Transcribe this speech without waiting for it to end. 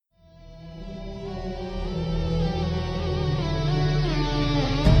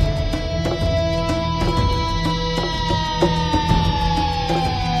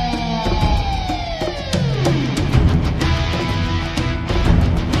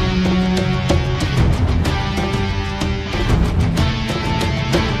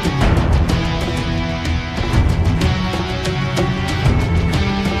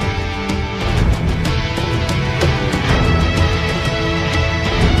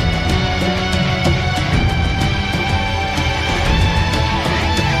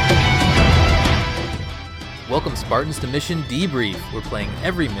Welcome, Spartans, to Mission Debrief. We're playing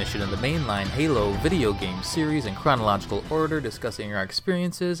every mission in the mainline Halo video game series in chronological order, discussing our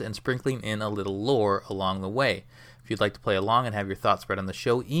experiences and sprinkling in a little lore along the way. If you'd like to play along and have your thoughts read on the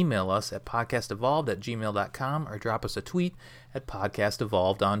show, email us at podcastevolved@gmail.com or drop us a tweet at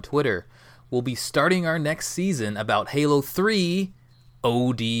podcastevolved on Twitter. We'll be starting our next season about Halo 3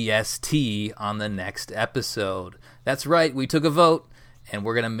 ODST on the next episode. That's right, we took a vote, and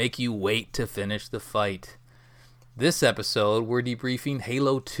we're going to make you wait to finish the fight. This episode, we're debriefing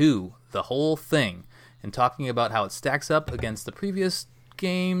Halo 2, the whole thing, and talking about how it stacks up against the previous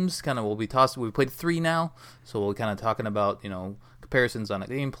games. We played 3 now, so we'll kind of talking about, comparisons on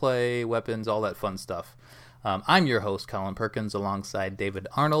gameplay, weapons, all that fun stuff. I'm your host, Colin Perkins, alongside David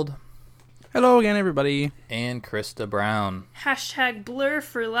Arnold. Hello again, everybody. And Krista Brown. Hashtag blur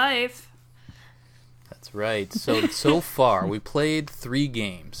for life. That's right. So far, we played 3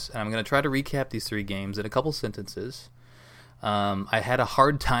 games. And I'm going to try to recap these 3 games in a couple sentences. I had a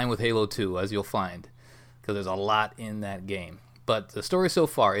hard time with Halo 2, as you'll find, because there's a lot in that game. But the story so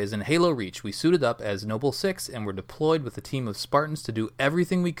far is, in Halo Reach, we suited up as Noble 6 and were deployed with a team of Spartans to do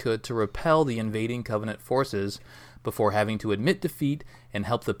everything we could to repel the invading Covenant forces before having to admit defeat and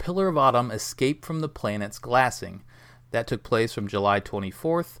help the Pillar of Autumn escape from the planet's glassing. That took place from July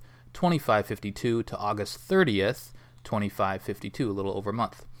 24th, 2552 to August 30th, 2552, a little over a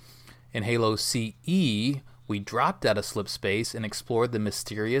month. In Halo CE, we dropped out of slip space and explored the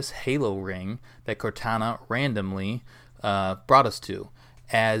mysterious Halo ring that Cortana randomly brought us to.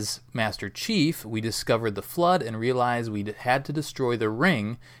 As Master Chief, we discovered the Flood and realized we had to destroy the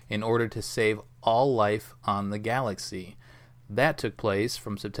ring in order to save all life on the galaxy. That took place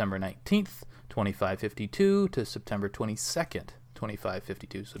from September 19th, 2552 to September 22nd,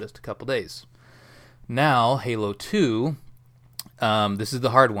 2552, so just a couple days. Now, Halo 2, this is the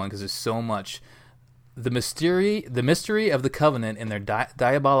hard one because there's so much. The mystery of the Covenant and their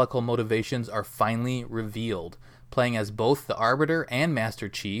diabolical motivations are finally revealed. Playing as both the Arbiter and Master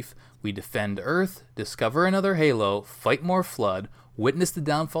Chief, we defend Earth, discover another Halo, fight more Flood, witness the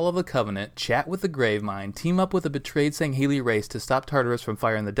downfall of the Covenant, chat with the Gravemind, team up with a betrayed Sangheili race to stop Tartarus from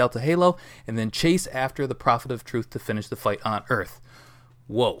firing the Delta Halo, and then chase after the Prophet of Truth to finish the fight on Earth.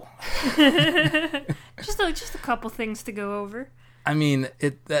 Whoa. just a couple things to go over. I mean,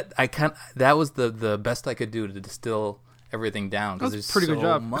 that was the best I could do to distill everything down, because there's pretty so good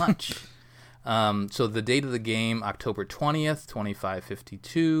job. much. So the date of the game, October 20th,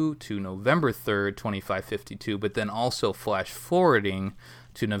 2552 to November 3rd, 2552, but then also flash forwarding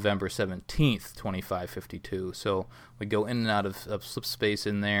to November 17th, 2552. So we go in and out of slip space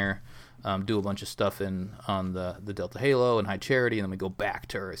in there, do a bunch of stuff on the Delta Halo and High Charity, and then we go back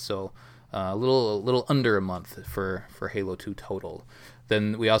to Earth. So a little under a month for Halo 2 total.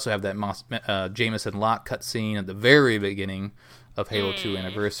 Then we also have that Jameson Locke cutscene at the very beginning of Halo 2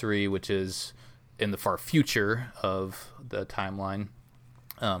 Anniversary, which is in the far future of the timeline.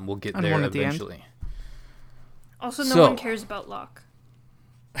 We'll get there eventually. Also, no one cares about Locke.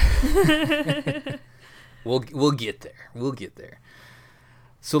 We'll get there. We'll get there.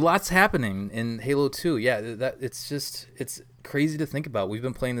 So lots happening in Halo 2. Yeah, it's crazy to think about. We've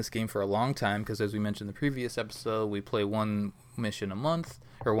been playing this game for a long time because, as we mentioned in the previous episode, we play one mission a month.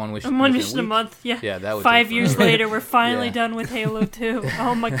 Or one mission a month, yeah. Yeah, that was 5 years later, we're finally done with Halo 2.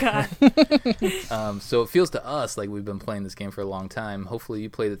 Oh my god. So it feels to us like we've been playing this game for a long time. Hopefully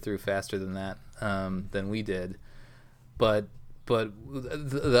you played it through faster than that, than we did. But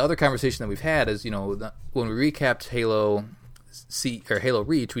the other conversation that we've had is, when we recapped Halo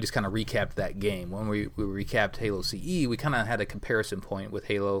Reach, we just kind of recapped that game. When we recapped Halo CE, we kind of had a comparison point with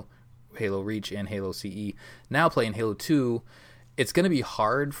Halo Reach and Halo CE. Now playing Halo 2, it's going to be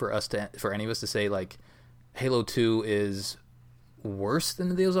hard for any of us to say, like, Halo 2 is worse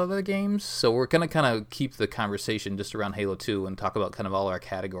than those other games. So we're going to kind of keep the conversation just around Halo 2 and talk about kind of all our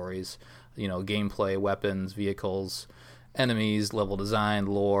categories, gameplay, weapons, vehicles, enemies, level design,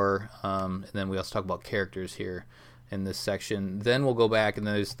 lore, and then we also talk about characters here in this section. Then we'll go back and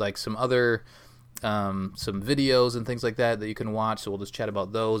there's like some other some videos and things like that you can watch, so we'll just chat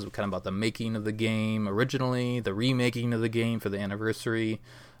about those, kind of about the making of the game originally, the remaking of the game for the anniversary,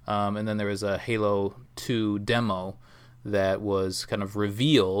 and then there was a Halo 2 demo that was kind of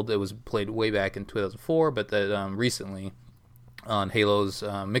revealed. It was played way back in 2004, but that recently on Halo's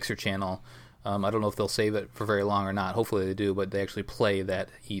Mixer channel. I don't know if they'll save it for very long or not. Hopefully they do, but they actually play that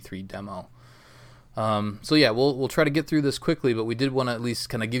E3 demo. So yeah, we'll try to get through this quickly, but we did want to at least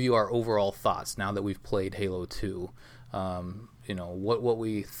kind of give you our overall thoughts now that we've played Halo 2. What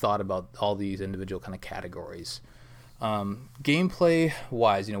we thought about all these individual kind of categories. Gameplay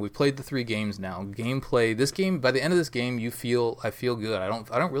wise, we've played the 3 games now. Gameplay, this game, by the end of this game, I feel good. I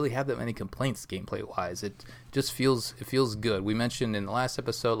don't really have that many complaints gameplay wise. It just feels good. We mentioned in the last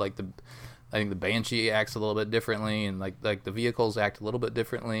episode, like I think the Banshee acts a little bit differently, and like the vehicles act a little bit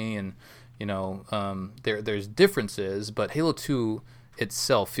differently, and there's differences, but Halo 2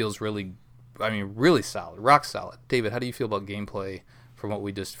 itself feels really solid, rock solid. David, how do you feel about gameplay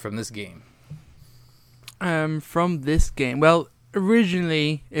from this game? From this game, well,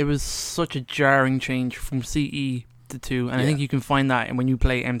 originally it was such a jarring change from CE to 2, and I think you can find that when you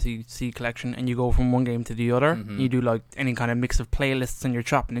play MCC Collection and you go from one game to the other. You do like any kind of mix of playlists and you're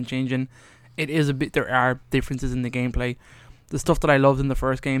chopping and changing. It is a bit. There are differences in the gameplay. The stuff that I loved in the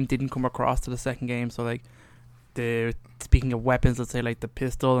first game didn't come across to the second game. So like speaking of weapons, let's say like the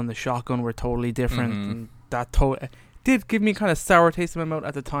pistol and the shotgun were totally different, and that did give me kind of sour taste in my mouth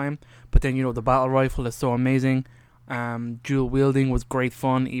at the time. But then the battle rifle is so amazing. Dual wielding was great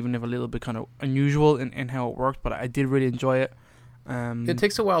fun, even if a little bit kind of unusual in how it worked. But I did really enjoy it. It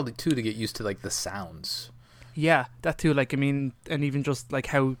takes a while too to get used to like the sounds. Yeah, that too. Like, I mean, and even just like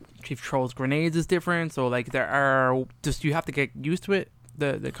how Chief throws grenades is different. So like there are just, you have to get used to it.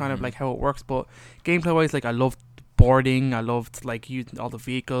 The kind of like how it works. But gameplay wise, like I loved boarding. I loved like using all the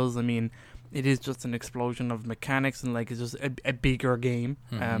vehicles. I mean, it is just an explosion of mechanics, and like it's just a bigger game.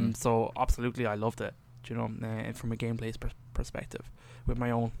 So absolutely, I loved it. From a gameplay perspective, with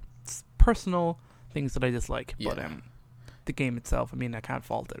my own personal things that I dislike. Yeah. But the game itself, I mean, I can't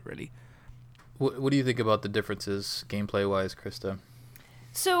fault it really. What do you think about the differences gameplay-wise, Krista?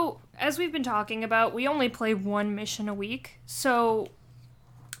 So, as we've been talking about, we only play one mission a week. So,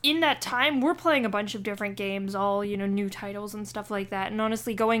 in that time, we're playing a bunch of different games, all, new titles and stuff like that. And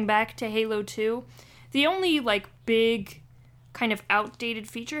honestly, going back to Halo 2, the only, like, big kind of outdated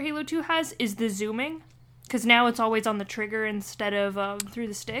feature Halo 2 has is the zooming. Because now it's always on the trigger instead of through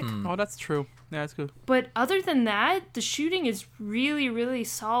the stick. Oh, that's true. Yeah, that's good. But other than that, the shooting is really, really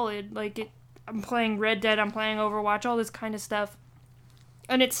solid. Like, I'm playing Red Dead, I'm playing Overwatch, all this kind of stuff.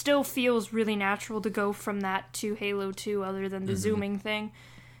 And it still feels really natural to go from that to Halo 2 other than the zooming thing.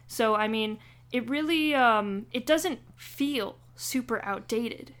 So, I mean, it really, it doesn't feel super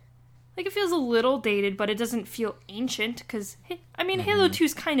outdated. Like, it feels a little dated, but it doesn't feel ancient, because, Halo 2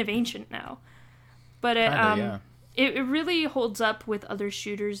 is kind of ancient now. But it really holds up with other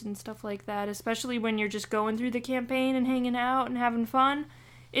shooters and stuff like that, especially when you're just going through the campaign and hanging out and having fun.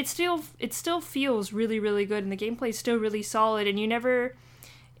 It still feels really, really good, and the gameplay is still really solid, and you never...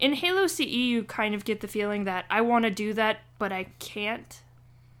 In Halo CE, you kind of get the feeling that I want to do that, but I can't.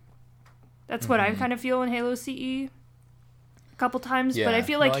 That's what I kind of feel in Halo CE a couple times, but I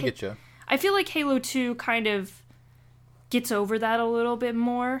feel like... I get you. I feel like Halo 2 kind of gets over that a little bit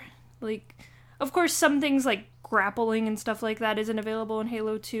more. Like, of course, some things like grappling and stuff like that isn't available in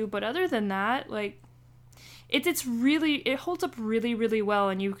Halo 2, but other than that, like... It holds up really, really well,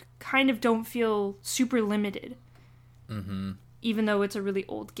 and you kind of don't feel super limited, even though it's a really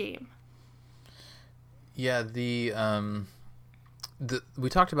old game. Yeah, we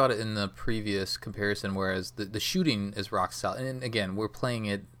talked about it in the previous comparison, whereas the shooting is rock solid. And again, we're playing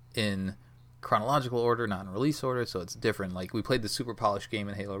it in chronological order, not in release order, so it's different. Like, we played the super polished game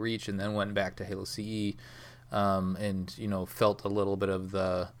in Halo Reach, and then went back to Halo CE, and felt a little bit of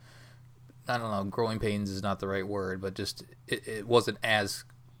the... I don't know, growing pains is not the right word, but just it wasn't as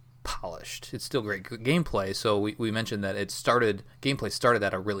polished. It's still great gameplay, so we mentioned that gameplay started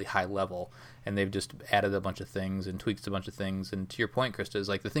at a really high level, and they've just added a bunch of things and tweaked a bunch of things, and to your point, Krista, is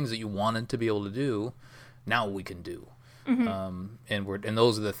like the things that you wanted to be able to do, now we can do. And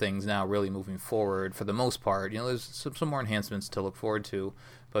those are the things now really moving forward for the most part. There's some more enhancements to look forward to,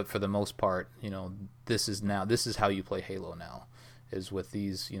 but for the most part, this is how you play Halo now. Is with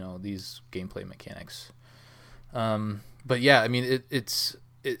these gameplay mechanics. But yeah, I mean, it's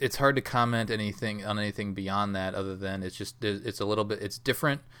hard to comment on anything beyond that, other than it's a little bit, it's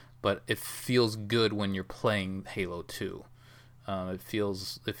different, but it feels good when you're playing Halo 2. It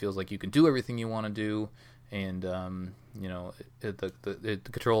feels like you can do everything you want to do, and the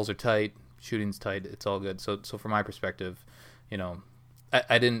controls are tight, shooting's tight, it's all good. So from my perspective,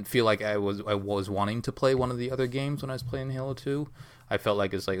 I didn't feel like I was wanting to play one of the other games when I was playing Halo 2. I felt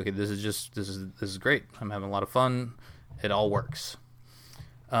like it's like, okay, this is great. I'm having a lot of fun. It all works.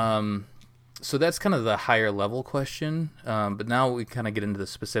 So that's kind of the higher level question. But now we kind of get into the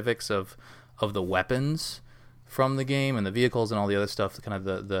specifics of the weapons from the game and the vehicles and all the other stuff, kind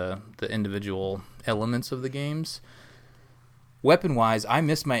of the individual elements of the games. weapon-wise, I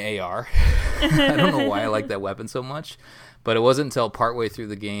missed my AR. I don't know why I like that weapon so much, but it wasn't until partway through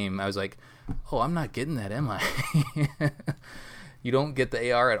the game I was like, oh, I'm not getting that, am I? You don't get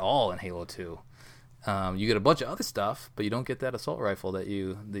the AR at all in Halo 2. You get a bunch of other stuff, but you don't get that assault rifle that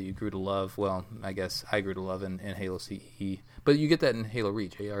you grew to love. Well, I guess I grew to love in Halo CE, but you get that in Halo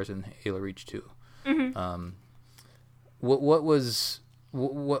Reach. AR's in Halo Reach too. Mm-hmm. What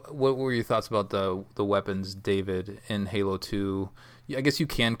were your thoughts about the weapons, David, in Halo 2? I guess you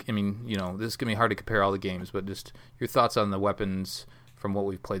can. I mean, this is gonna be hard to compare all the games, but just your thoughts on the weapons from what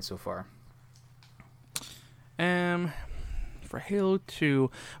we've played so far. For Halo 2,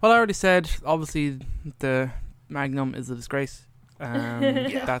 well, I already said, obviously, the Magnum is a disgrace.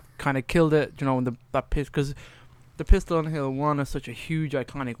 That kind of killed it, because the pistol in Halo 1 is such a huge,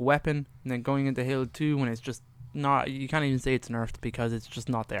 iconic weapon, and then going into Halo 2 when it's just not, you can't even say it's nerfed because it's just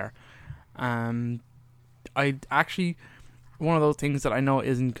not there. I actually, one of those things that I know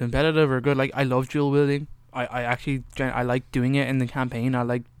isn't competitive or good, like, I love dual wielding. I like doing it in the campaign. I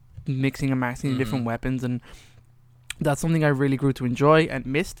like mixing and maxing different weapons, and that's something I really grew to enjoy and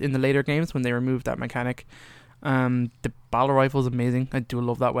missed in the later games when they removed that mechanic. The battle rifle is amazing. I do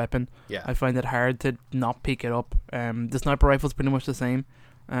love that weapon. Yeah. I find it hard to not pick it up. The sniper rifle is pretty much the same.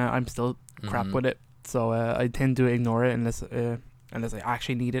 I'm still crap with it, so I tend to ignore it unless I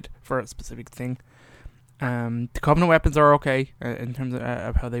actually need it for a specific thing. The Covenant weapons are okay in terms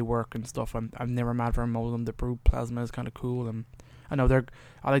of how they work and stuff. I'm never mad for most of them. The Brute Plasma is kind of cool, and I know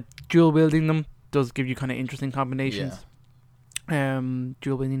I like dual wielding them. Does give you kind of interesting combinations. Yeah.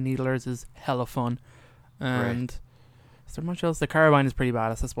 Dual wielding needlers is hella fun, and is there much else? The Carbine is pretty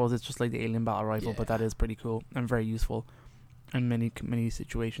badass. I suppose it's just like the alien battle rifle, but that is pretty cool and very useful in many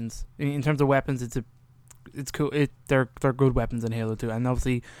situations. In terms of weapons, it's cool. They're good weapons in Halo 2, and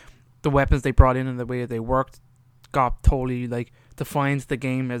obviously the weapons they brought in and the way they worked got totally defines the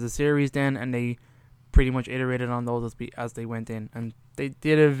game as a series then, and they pretty much iterated on those as they went in, and they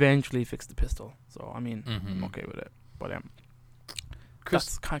did eventually fix the pistol. So I mean, I'm okay with it. But Chris,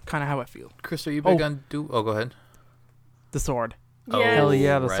 that's kind of how I feel. Chris, are you big on go ahead. The sword. Yes. Hell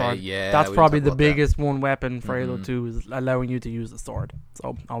yeah, the sword. Yeah, that's probably the biggest one weapon for Halo 2 is allowing you to use the sword.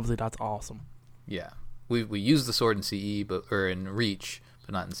 So obviously that's awesome. Yeah, we use the sword in CE, or in Reach,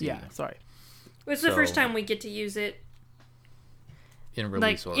 but not in CE. Yeah, sorry. It's the first time we get to use it. In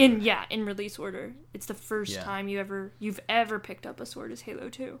release order. In release order. It's the first time you've ever picked up a sword as Halo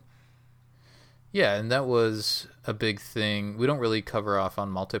 2. Yeah, and that was a big thing. We don't really cover off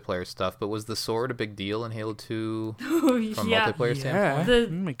on multiplayer stuff, but was the sword a big deal in Halo 2 from a multiplayer standpoint? Oh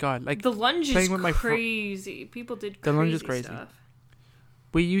my god, the lunge is crazy. People did crazy lunge is crazy stuff.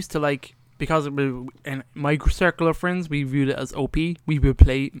 We used to because in my circle of friends, we viewed it as OP. We would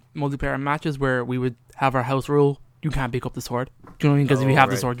play multiplayer matches where we would have our house rule. You can't pick up the sword. Do you know what I mean? Because if you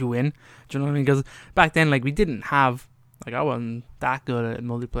have the sword, you win. Do you know what I mean? Because back then, we didn't have, I wasn't that good at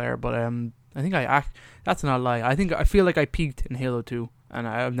multiplayer, but I think that's not a lie. I feel like I peaked in Halo 2, and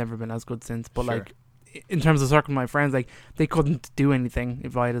I've never been as good since. But in terms of circling my friends, they couldn't do anything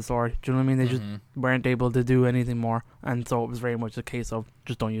if I had a sword. Do you know what I mean? They just weren't able to do anything more, and so it was very much a case of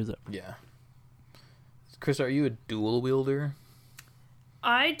just don't use it. Yeah. Chris, are you a dual wielder?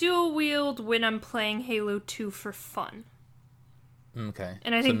 I dual wield when I'm playing Halo 2 for fun. Okay.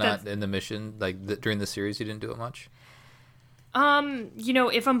 And I think not in the mission, during the series, you didn't do it much?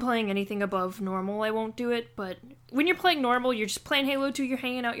 If I'm playing anything above normal, I won't do it, but when you're playing normal, you're just playing Halo 2, you're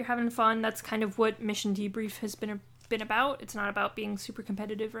hanging out, you're having fun. That's kind of what Mission Debrief has been about. It's not about being super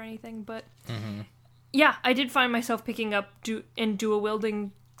competitive or anything, but yeah, I did find myself picking up dual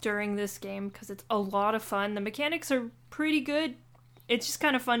wielding during this game because it's a lot of fun. The mechanics are pretty good. It's just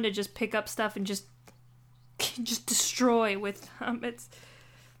kind of fun to just pick up stuff and just destroy with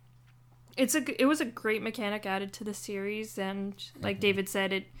it was a great mechanic added to the series, and like David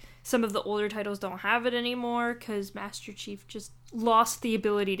said, some of the older titles don't have it anymore because Master Chief just lost the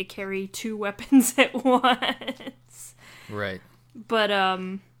ability to carry two weapons at once. Right. But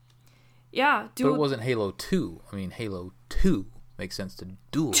yeah, but it wasn't Halo 2. I mean, Halo 2 makes sense to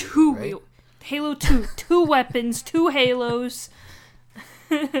dual, right? Halo 2, two weapons, two Halos.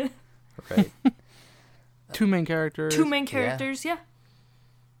 Right. Two main characters. Yeah.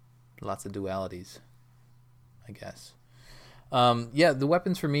 Lots of dualities, I guess. The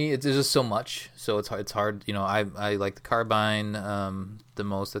weapons for me, it's just so much, so it's hard. I like the Carbine the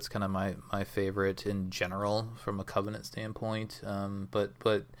most. That's kind of my favorite in general from a Covenant standpoint.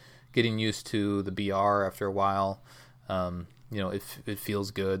 But getting used to the BR after a while, it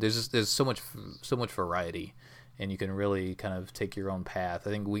feels good. There's so much variety, and you can really kind of take your own path.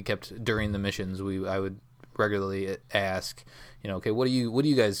 I think we kept during the missions. I would regularly ask, okay, what are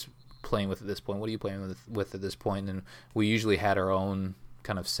you guys playing with at this point? What are you playing with at this point? And we usually had our own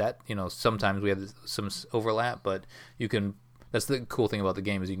kind of set. Sometimes we have some overlap, but you can. That's the cool thing about the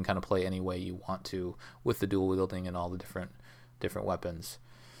game is you can kind of play any way you want to with the dual wielding and all the different weapons.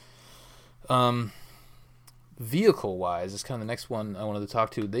 Vehicle wise, is kind of the next one I wanted to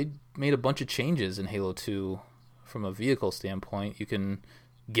talk to. They made a bunch of changes in Halo 2 from a vehicle standpoint. You can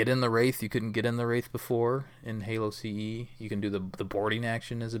get in the Wraith you couldn't get in the Wraith before in Halo CE. You can do the boarding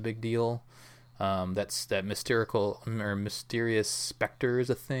action is a big deal. That mysterious specter is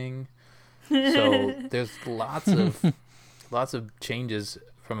a thing. So there's lots of changes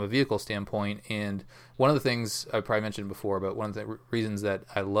from a vehicle standpoint. And one of the things I probably mentioned before, but one of the reasons that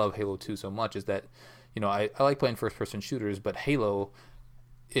I love Halo 2 so much is that I like playing first person shooters, but Halo,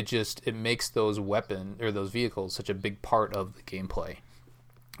 it makes those vehicles such a big part of the gameplay.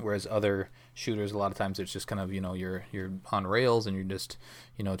 Whereas other shooters, a lot of times it's just kind of, you're on rails and you're just,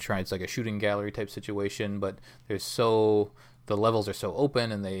 trying, it's like a shooting gallery type situation, but the levels are so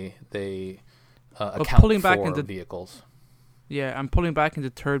open and they account for vehicles. Yeah, and pulling back into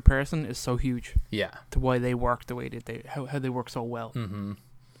third person is so huge. Yeah. To why they work the way that how they work so well. Mm-hmm.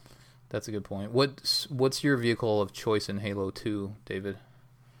 That's a good point. What's your vehicle of choice in Halo 2, David?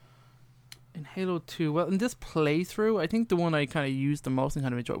 In Halo 2, well, in this playthrough, I think the one I kind of used the most and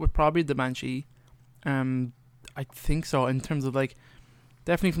kind of enjoyed was probably the Banshee. I think so, in terms of,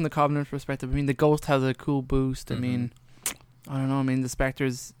 definitely from the Covenant perspective. I mean, the Ghost has a cool boost. Mm-hmm. I mean, I don't know. I mean, the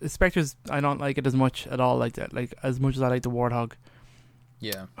Spectres, I don't like it as much at all like that. As much as I like the Warthog.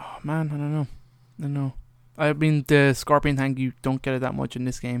 Yeah. Oh, man, I don't know. I mean, the Scorpion tank, you don't get it that much in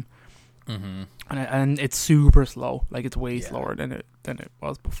this game. Mm-hmm. And it's super slow. It's way slower than it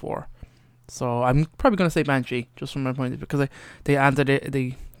was before. So I'm probably gonna say Banshee, just from my point of view, because they added it.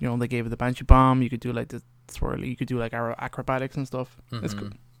 They gave it the Banshee bomb. You could do the swirly. You could do acrobatics and stuff. Mm-hmm. It's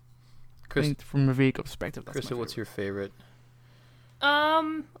good. Chris, I think from a vehicle perspective, that's Krista, what's your favorite?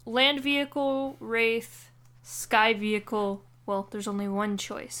 Land vehicle, Wraith, sky vehicle. Well, there's only one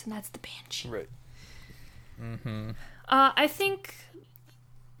choice, and that's the Banshee. Right. Mm-hmm. I think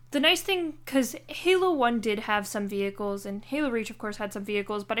the nice thing, because Halo 1 did have some vehicles, and Halo Reach, of course, had some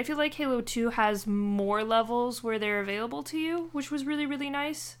vehicles, but I feel like Halo 2 has more levels where they're available to you, which was really, really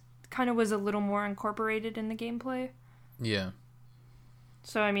nice. Kind of was a little more incorporated in the gameplay. Yeah.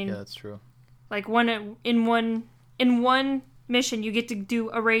 So, I mean... Yeah, that's true. In one mission, you get to do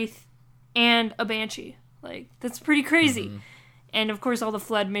a Wraith and a Banshee. That's pretty crazy. Mm-hmm. And, of course, all the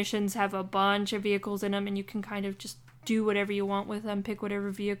Flood missions have a bunch of vehicles in them, and you can kind of just do whatever you want with them, pick whatever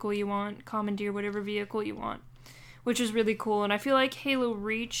vehicle you want, commandeer whatever vehicle you want, which is really cool. And I feel like Halo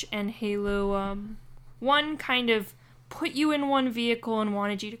Reach and Halo 1 kind of put you in one vehicle and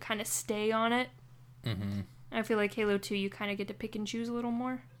wanted you to kind of stay on it. Mm-hmm. I feel like Halo 2, you kind of get to pick and choose a little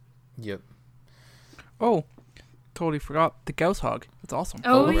more. Yep. Oh, totally forgot the Gauss Hog. It's awesome.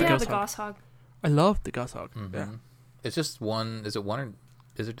 Oh, right. yeah, the Gauss Hog. I love the Gauss Hog. Mm-hmm. Yeah. It's just one. Is it one or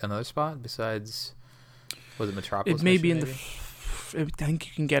is it another spot besides? Was it Metropolis? It may be in maybe? I think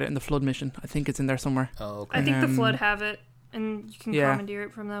you can get it in the Flood mission. I think it's in there somewhere. Oh, okay. I think the Flood have it, and you can commandeer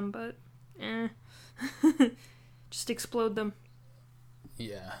it from them, but just explode them.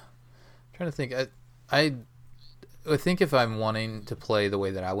 Yeah. I'm trying to think. I think if I'm wanting to play the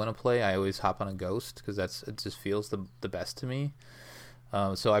way that I want to play, I always hop on a Ghost because it just feels the best to me.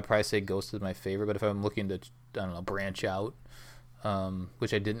 So I'd probably say Ghost is my favorite. But if I'm looking to, branch out,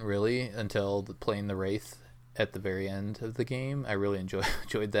 which I didn't really until playing the Wraith at the very end of the game, I really enjoyed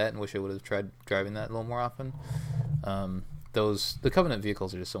that and wish I would have tried driving that a little more often. The Covenant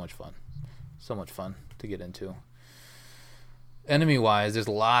vehicles are just so much fun to get into. Enemy wise, there's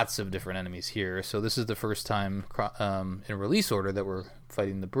lots of different enemies here. So this is the first time in release order that we're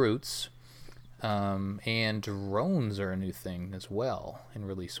fighting the brutes. And drones are a new thing as well in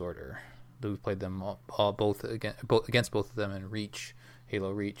release order. We've played them both against both of them in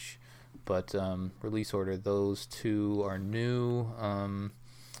Halo Reach, but release order, those two are new.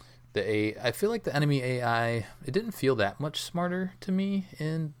 I feel like the enemy AI, it didn't feel that much smarter to me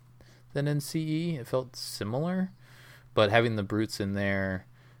than in CE. It felt similar, but having the brutes in there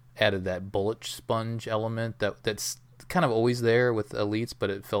added that bullet sponge element that's kind of always there with elites,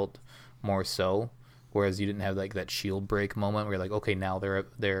 but it felt more so, whereas you didn't have that shield break moment where you're like, okay, now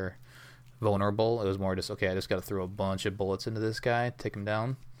they're vulnerable. It was more just, okay, I just got to throw a bunch of bullets into this guy, take him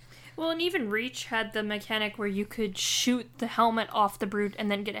down. Well, and even Reach had the mechanic where you could shoot the helmet off the brute and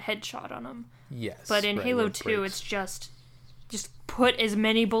then get a headshot on him. Yes. But in Halo 2, it's just put as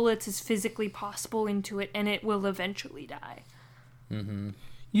many bullets as physically possible into it, and it will eventually die. Mm-hmm.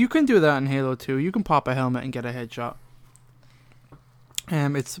 You can do that in Halo 2. You can pop a helmet and get a headshot.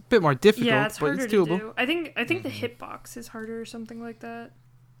 It's a bit more difficult, Yeah, it's but harder it's to doable. do. I think the hitbox is harder or something like that.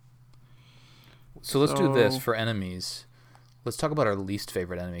 So let's do this So- for enemies. Let's talk about our least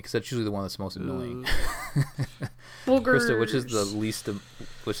favorite enemy, because that's usually the one that's most annoying. Boogers. Krista, which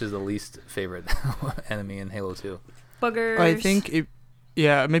is the least favorite enemy in Halo 2? Buggers. I think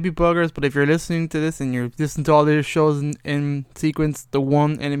maybe buggers, but if you're listening to this and you're listening to all these shows in sequence, the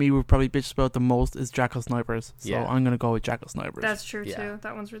one enemy we've probably bitched about the most is Jackal Snipers. So Yeah. I'm gonna go with Jackal Snipers. That's true Yeah. too.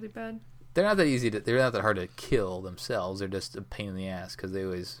 That one's really bad. They're not that easy. They're not that hard to kill themselves. They're just a pain in the ass because they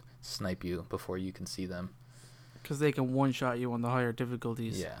always snipe you before you can see them. Because they can one-shot you on the higher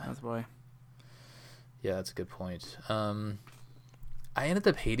difficulties. Yeah. That's why. Yeah, that's a good point. I ended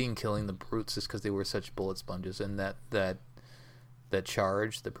up hating killing the brutes just because they were such bullet sponges, and that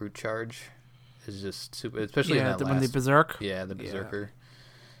charge, the brute charge, is just super. Especially in that when they last, berserk. yeah, the berserker,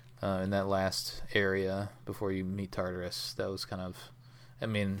 in that last area before you meet Tartarus. That was kind of, I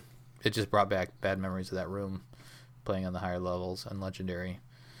mean, it just brought back bad memories of that room, playing on the higher levels and legendary.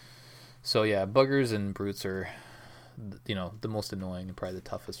 So yeah, buggers and brutes are, the most annoying and probably the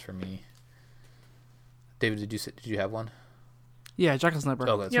toughest for me. David, did you have one? Yeah, Jackal Sniper.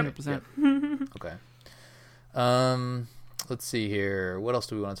 Oh, that's 100%. right. Yep. Okay. Let's see here. What else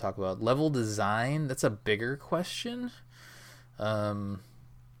do we want to talk about? Level design. That's a bigger question. There's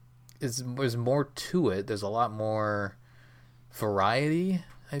more to it. There's a lot more variety,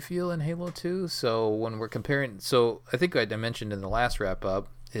 I feel, in Halo 2. So when we're comparing, I think I mentioned in the last wrap up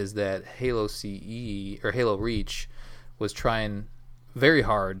is that Halo CE or Halo Reach was trying very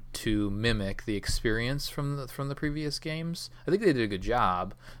hard to mimic the experience from the previous games. I think they did a good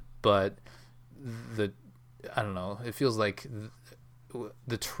job, but I don't know. It feels like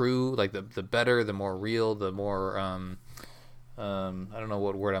the true, like the better, the more real, the more I don't know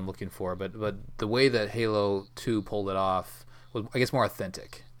what word I'm looking for, but the way that Halo 2 pulled it off was, I guess, more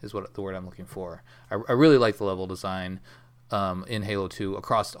authentic is what the word I'm looking for. I really like the level design in Halo 2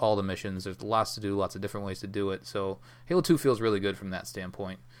 across all the missions. There's lots to do, lots of different ways to do it. So Halo 2 feels really good from that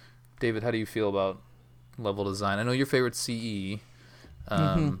standpoint. David, how do you feel about level design? I know your favorite CE.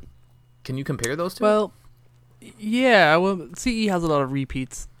 Can you compare those two? Well, yeah. Well, CE has a lot of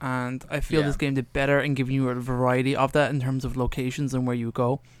repeats, and I feel this game did better in giving you a variety of that in terms of locations and where you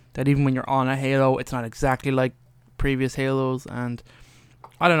go. That even when you're on a Halo, it's not exactly like previous Halos, and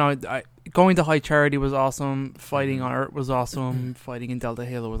I don't know. Going to High Charity was awesome. Fighting on Earth was awesome. Fighting in Delta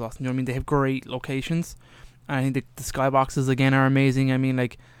Halo was awesome. You know what I mean? They have great locations. And I think the skyboxes again are amazing. I mean,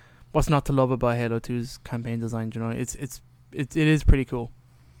 like, what's not to love about Halo 2's campaign design? You know, it is pretty cool.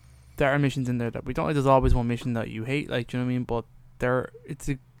 There are missions in there that we don't like. There's always one mission that you hate, like, do you know what I mean? But it's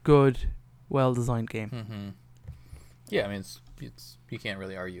a good, well designed game. Mm-hmm. Yeah, I mean, it's you can't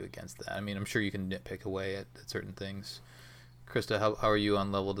really argue against that. I mean, I'm sure you can nitpick away at certain things. Krista, how are you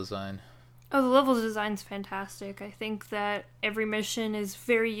on level design? Oh, the level design's fantastic. I think that every mission is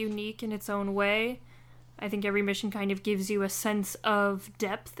very unique in its own way. I think every mission kind of gives you a sense of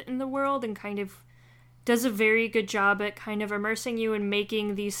depth in the world and kind of does a very good job at kind of immersing you and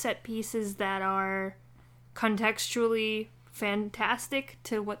making these set pieces that are contextually fantastic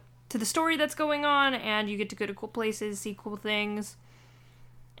to the story that's going on, and you get to go to cool places, see cool things.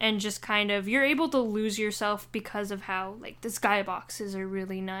 And just kind of, you're able to lose yourself because of how, like, the skyboxes are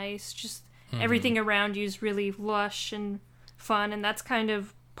really nice. Just everything around you is really lush and fun. And that's kind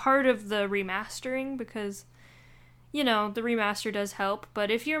of part of the remastering because, the remaster does help.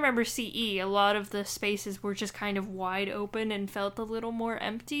 But if you remember CE, a lot of the spaces were just kind of wide open and felt a little more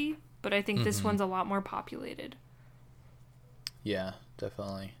empty. But I think this one's a lot more populated. Yeah,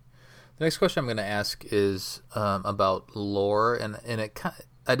 definitely. The next question I'm going to ask is about lore. And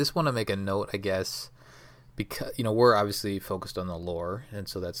I just want to make a note, I guess, because we're obviously focused on the lore, and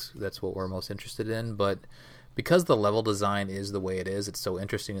so that's what we're most interested in. But because the level design is the way it is, it's so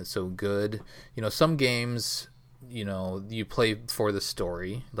interesting, it's so good. Some games, you play for the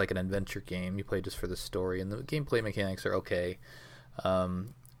story, like an adventure game, you play just for the story, and the gameplay mechanics are okay.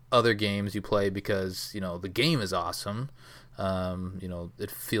 Other games you play because the game is awesome.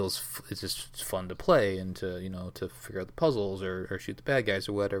 It's just fun to play and to figure out the puzzles or shoot the bad guys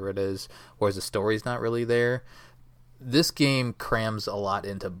or whatever it is, whereas the story's not really there. This game crams a lot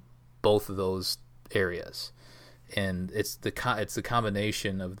into both of those areas, and it's the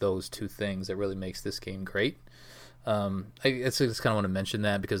combination of those two things that really makes this game great. I just kind of want to mention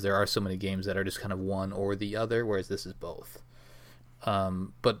that because there are so many games that are just kind of one or the other, whereas this is both.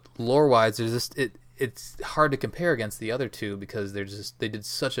 But lore-wise, it's hard to compare against the other two because they did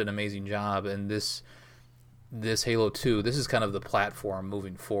such an amazing job, and this this Halo 2, this is kind of the platform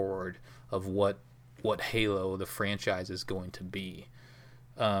moving forward of what Halo, the franchise, is going to be.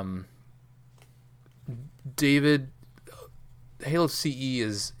 David, Halo CE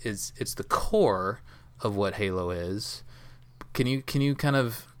is it's the core of what Halo is. Can you kind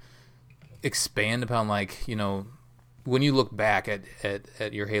of expand upon, like, you know, when you look back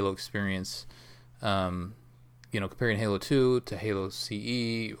at your Halo experience, you know, comparing Halo 2 to Halo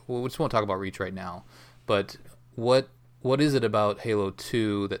CE? Well, we just won't talk about Reach right now, but what is it about Halo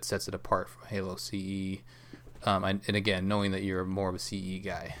 2 that sets it apart from Halo CE? And again, knowing that you're more of a CE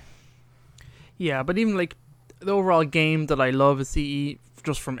guy. Yeah, but even like the overall game that I love is CE,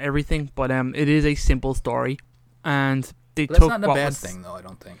 just from everything. But it is a simple story, and they But that's took not a what bad was, thing, though. I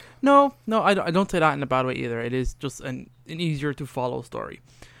don't think. No, I don't say that in a bad way either. It is just an easier to follow story.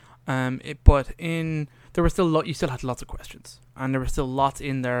 There were still you still had lots of questions, and there were still lots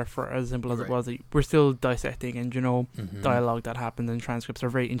in there for as simple as it was. We're still dissecting, and dialogue that happened, and transcripts are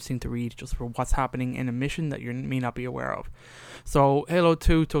very interesting to read just for what's happening in a mission that you may not be aware of. So Halo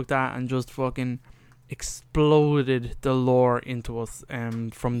 2 took that and just fucking exploded the lore into us,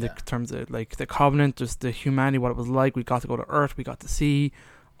 from the terms of like the Covenant, just the humanity, what it was like. We got to go to Earth, we got to see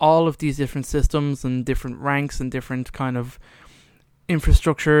all of these different systems and different ranks and different kind of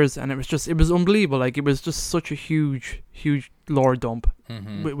infrastructures, and it was unbelievable. Like, it was just such a huge lore dump,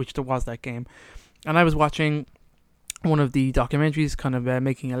 which there was that game. And I was watching one of the documentaries, kind of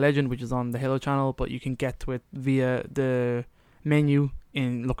Making a Legend, which is on the Halo channel, but you can get to it via the menu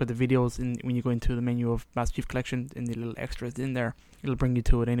and look at the videos when you go into the menu of Master Chief Collection, in the little extras in there. It'll bring you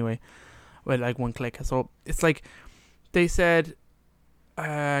to it anyway with like one click. So it's like they said,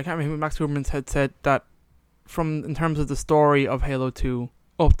 I can't remember, Max Huberman had said that in terms of the story of Halo 2,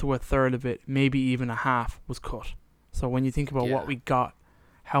 up to a third of it, maybe even a half, was cut. So when you think about what we got,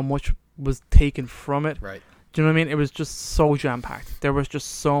 how much was taken from it, right? Do you know what I mean? It was just so jam-packed. There was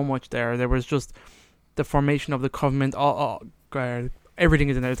just so much there. There was just the formation of the Covenant. Everything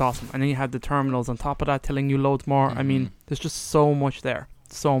is in there. It's awesome. And then you had the terminals on top of that telling you loads more. I mean, there's just so much there.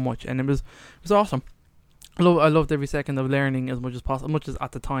 So much. And it was awesome. I loved every second of learning as much as possible. As much as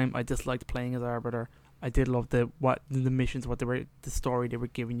at the time I disliked playing as Arbiter, I did love the missions, the story they were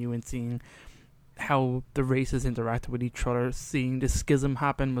giving you, and seeing how the races interacted with each other. Seeing the schism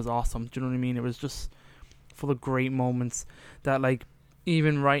happen was awesome. Do you know what I mean? It was just full of great moments that, like,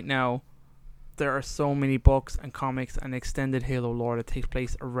 even right now, there are so many books and comics and extended Halo lore that takes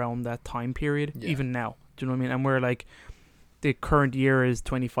place around that time period, even now. Do you know what I mean? And we're like, the current year is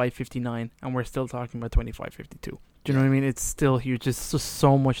 2559, and we're still talking about 2552. Do you know what I mean? It's still huge. There's just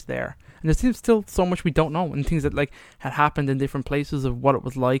so much there. And there's still so much we don't know, and things that like had happened in different places of what it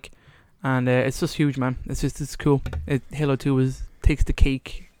was like. And it's just huge, man. It's cool. Halo 2 takes the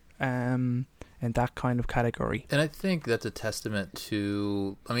cake in that kind of category. And I think that's a testament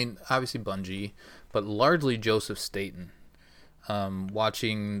to, I mean, obviously Bungie, but largely Joseph Staten.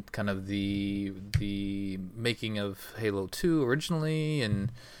 Watching kind of the making of Halo 2 originally,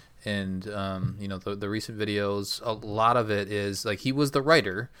 and you know, the recent videos, a lot of it is like he was the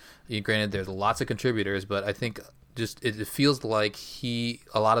writer. Granted, there's lots of contributors, but I think just it feels like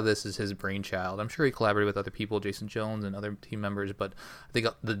a lot of this is his brainchild. I'm sure he collaborated with other people, Jason Jones and other team members, but I think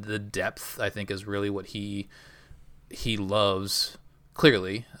the depth, I think, is really what he loves,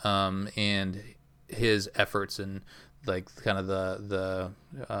 clearly, and his efforts and like kind of the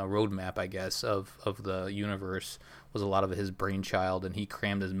roadmap, I guess, of the universe was a lot of his brainchild, and he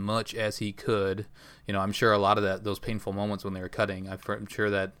crammed as much as he could. You know, I'm sure a lot of those painful moments when they were cutting, I'm sure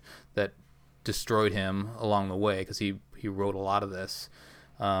that destroyed him along the way, because he wrote a lot of this,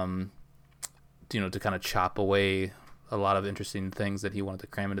 you know, to kind of chop away a lot of interesting things that he wanted to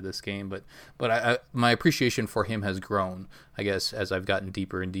cram into this game. But my appreciation for him has grown, I guess, as I've gotten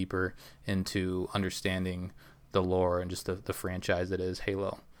deeper and deeper into understanding the lore and just the franchise that is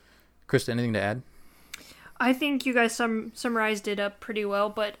Halo. Krista, anything to add? I think you guys summarized it up pretty well,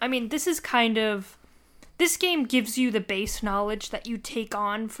 but I mean, this game gives you the base knowledge that you take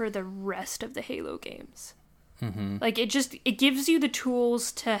on for the rest of the Halo games. Mm-hmm. Like, it gives you the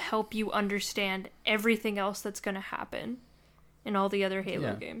tools to help you understand everything else that's going to happen in all the other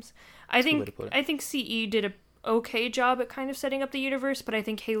Halo games. I think CE did a okay job at kind of setting up the universe, but I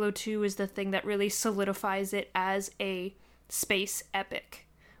think Halo 2 is the thing that really solidifies it as a space epic,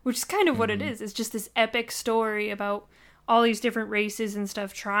 which is kind of what it is. It's just this epic story about all these different races and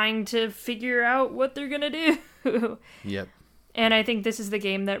stuff trying to figure out what they're gonna do. Yep. And I think this is the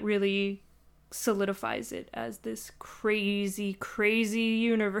game that really solidifies it as this crazy, crazy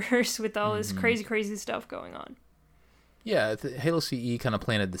universe with all this crazy, crazy stuff going on. Yeah, Halo CE kind of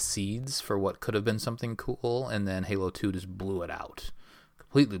planted the seeds for what could have been something cool, and then Halo 2 just blew it out.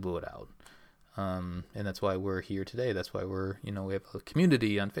 Completely blew it out. And that's why we're here today. That's why we have a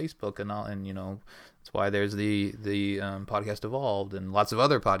community on Facebook and all, and that's why there's the podcast Evolved and lots of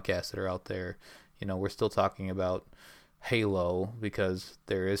other podcasts that are out there. We're still talking about Halo because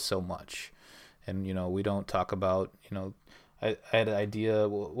there is so much, and we don't talk about I had an idea.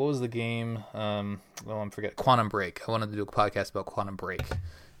 What was the game? I forget. Quantum Break. I wanted to do a podcast about Quantum Break,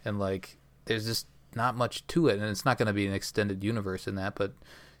 and there's just not much to it, and it's not going to be an extended universe in that. But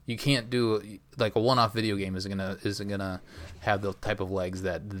you can't do a one-off video game isn't gonna have the type of legs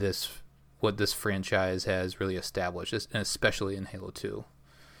that what this franchise has really established, and especially in Halo 2.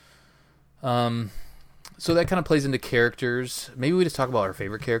 So that kind of plays into characters. Maybe we just talk about our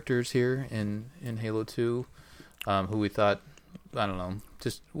favorite characters here in Halo 2. Who we thought, I don't know,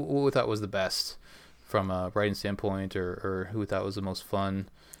 just what we thought was the best from a writing standpoint, or who we thought was the most fun.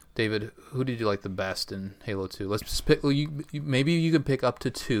 David, who did you like the best in Halo 2? Let's just pick. Maybe you can pick up to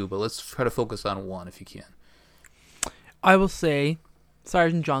 2, but let's try to focus on 1 if you can. I will say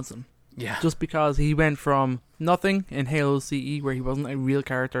Sergeant Johnson. Yeah. Just because he went from nothing in Halo CE, where he wasn't a real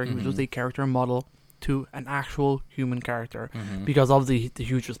character, he was just a character model, to an actual human character. Because of the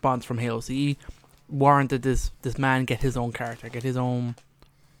huge response from Halo CE, warranted this man get his own character, get his own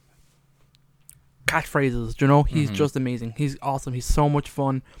catchphrases. He's just amazing. He's awesome. He's so much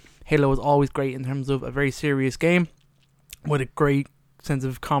fun. Halo is always great in terms of a very serious game with a great sense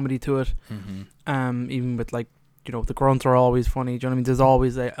of comedy to it. Even with the grunts are always funny. Do you know what I mean? There's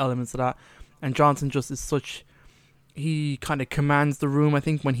always elements of that. And Johnson just is he kind of commands the room, I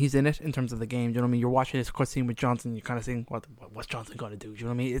think, when he's in it, in terms of the game. Do you know what I mean? You're watching this cutscene with Johnson, you're kind of saying, what's Johnson going to do? Do you know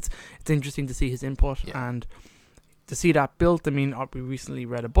what I mean? It's interesting to see his input and to see that built. I mean, we recently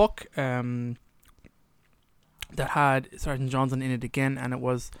read a book that had Sergeant Johnson in it again, and it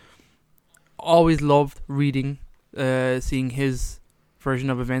was always loved reading, seeing his version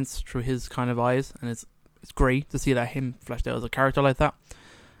of events through his kind of eyes, and it's great to see that him fleshed out as a character like that.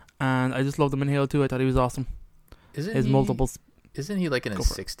 And I just loved him in Halo 2. I thought he was awesome. Isn't his he multiples. Isn't he in his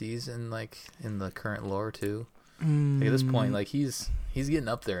 60s in the current lore too? At this point, he's getting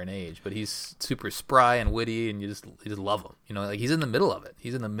up there in age, but he's super spry and witty, and you just love him. He's in the middle of it.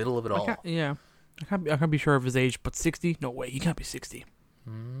 He's in the middle of it all. I can't be sure of his age, but 60? No way, he can't be 60.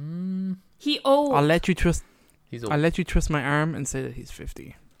 He old. I'll let you twist. He's old. I'll let you twist my arm and say that he's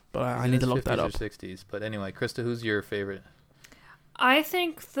 50, but I need to look that up. 60s, but anyway, Krista, who's your favorite? I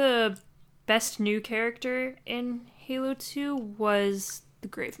think the best new character in Halo 2 was the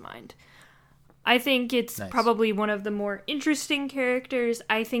Gravemind. I think it's probably one of the more interesting characters.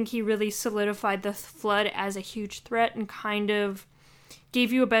 I think he really solidified the Flood as a huge threat and kind of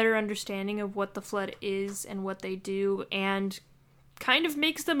gave you a better understanding of what the Flood is and what they do, and kind of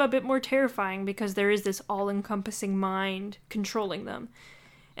makes them a bit more terrifying because there is this all-encompassing mind controlling them.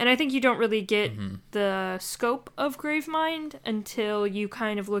 And I think you don't really get the scope of Gravemind until you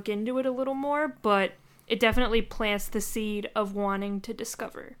kind of look into it a little more, but it definitely plants the seed of wanting to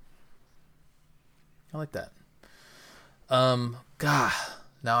discover. I like that. God,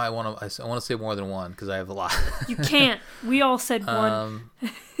 now I want to say more than one because I have a lot. You can't. We all said one.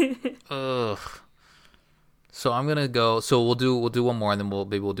 Ugh. So I'm gonna go. So we'll do one more, and then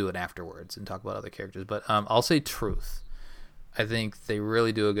we'll do it afterwards and talk about other characters. But I'll say Truth. I think they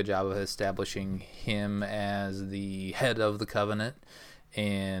really do a good job of establishing him as the head of the Covenant,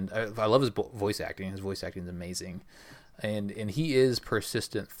 and I love his voice acting. His voice acting is amazing, and he is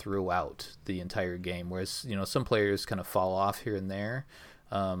persistent throughout the entire game. Whereas some players kind of fall off here and there.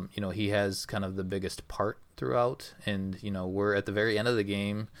 He has kind of the biggest part throughout, and we're at the very end of the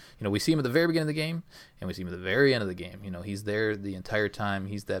game. We see him at the very beginning of the game, and we see him at the very end of the game. He's there the entire time.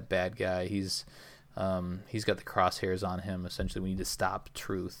 He's that bad guy. He's got the crosshairs on him. Essentially, we need to stop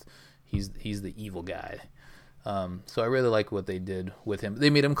Truth. He's the evil guy. So I really like what they did with him.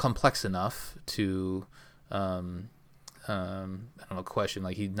 They made him complex enough to, question.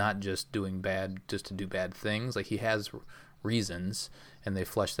 He's not just doing bad just to do bad things. He has reasons, and they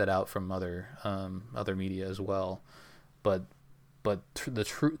flesh that out from other media as well. But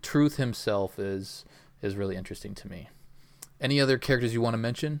the Truth himself is really interesting to me. Any other characters you want to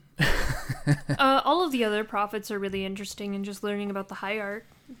mention? All of the other prophets are really interesting, and just learning about the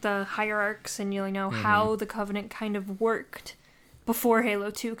hierarchs, and how the Covenant kind of worked before Halo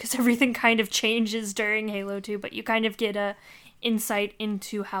 2, because everything kind of changes during Halo 2, but you kind of get a insight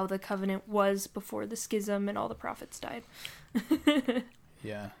into how the Covenant was before the schism and all the prophets died.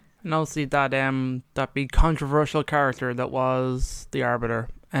 Yeah. And obviously that big controversial character that was the Arbiter.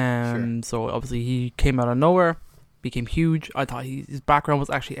 Sure. So obviously he came out of nowhere. became huge. I thought his background was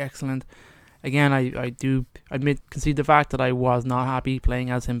actually excellent. Again, I do concede the fact that I was not happy playing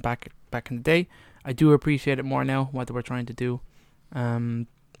as him back in the day. I do appreciate it more now, what they were trying to do. And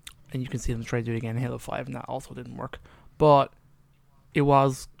you can see them try to do it again in Halo 5, and that also didn't work. But he's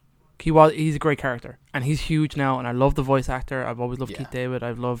a great character, and he's huge now, and I love the voice actor. I've always loved Keith David.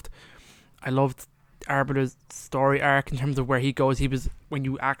 I loved Arbiter's story arc in terms of where he goes. He was, when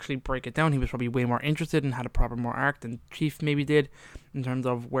you actually break it down, he was probably way more interested and had a proper more arc than Chief maybe did, in terms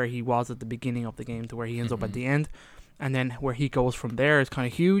of where he was at the beginning of the game to where he ends up at the end, and then where he goes from there is kind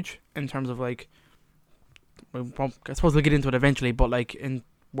of huge in terms of like, I suppose we'll get into it eventually, but like in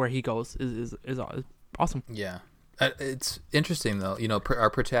where he goes is awesome. Yeah. It's interesting though,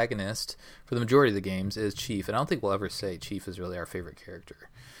 our protagonist for the majority of the games is Chief, and I don't think we'll ever say Chief is really our favorite character.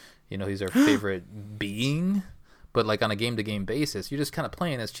 He's our favorite being, but like on a game-to-game basis, you're just kind of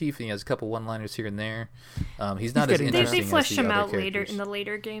playing as Chief, and he has a couple one-liners here and there. He's not as interesting. They fleshed as the him other out characters. later in the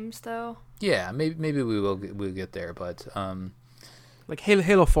later games, though. Yeah, maybe we'll get there, but like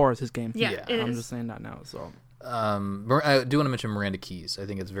Halo 4 is his game. Yeah. I'm just saying that now. So I do want to mention Miranda Keyes. I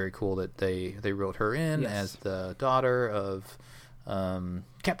think it's very cool that they wrote her in as the daughter of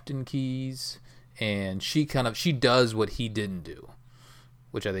Captain Keyes, and she does what he didn't do,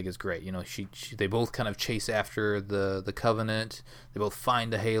 which I think is great. They both kind of chase after the Covenant. They both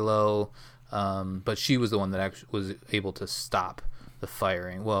find a Halo, but she was the one that actually was able to stop the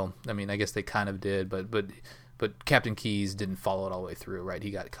firing. Well, I mean, I guess they kind of did, but Captain Keyes didn't follow it all the way through, right?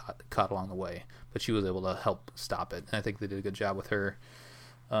 He got caught along the way, but she was able to help stop it, and I think they did a good job with her.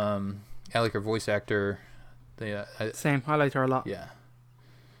 I like her voice actor. Same, I liked her a lot. Yeah,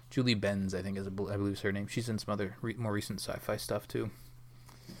 Julie Benz, I believe is her name. She's in some other more recent sci-fi stuff too.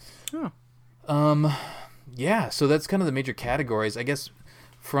 Oh. Yeah, so that's kind of the major categories, I guess.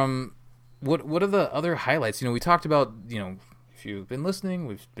 From what are the other highlights? We talked about, if you've been listening,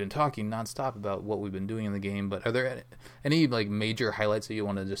 we've been talking nonstop about what we've been doing in the game, but are there any like major highlights that you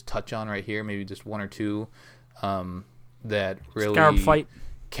want to just touch on right here? Maybe just one or two that really Scarab fight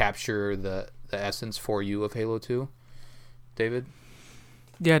capture the essence for you of Halo 2, David?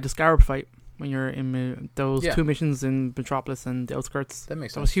 Yeah, the Scarab fight. When you're in those two missions in Metropolis and the outskirts. That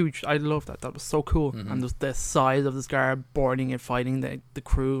makes sense. That was huge. I love that. That was so cool. Mm-hmm. And just the size of the Scarab boarding and fighting the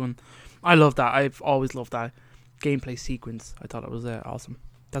crew. And I love that. I've always loved that gameplay sequence. I thought it was awesome.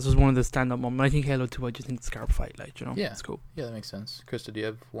 That was one of the stand-up moments. I think Halo 2, I just think the Scarab fight, Yeah. It's cool. Yeah, that makes sense. Krista, do you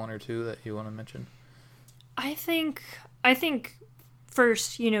have one or two that you want to mention? I think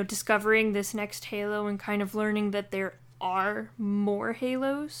first, discovering this next Halo and kind of learning that there are more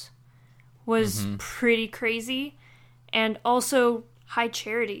Halos was pretty crazy. And also High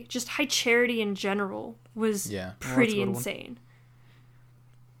Charity. Just High Charity in general was pretty insane.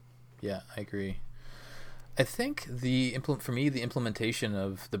 Yeah, I agree. I think for me the implementation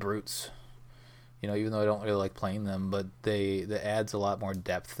of the brutes, even though I don't really like playing them, but that adds a lot more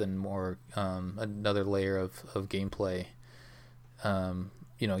depth and more another layer of gameplay. Again,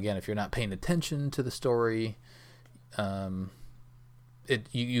 if you're not paying attention to the story,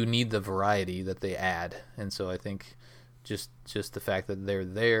 you need the variety that they add, and so I think just the fact that they're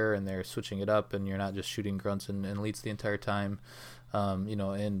there and they're switching it up, and you're not just shooting grunts and elites the entire time,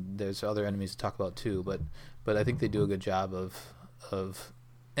 and there's other enemies to talk about too, but I think they do a good job of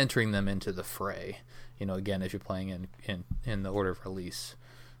entering them into the fray. Again, if you're playing in the order of release,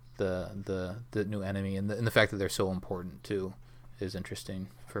 the new enemy and the fact that they're so important too is interesting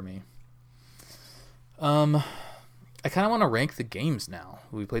for me. I kind of want to rank the games now.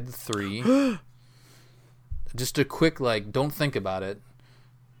 We played the 3. Just a quick, don't think about it.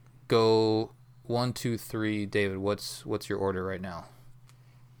 Go 1, 2, 3. David, what's your order right now?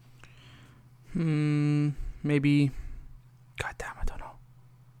 Maybe. God damn, I don't know.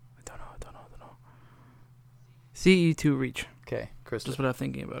 CE2 Reach. Okay, Krista. Just without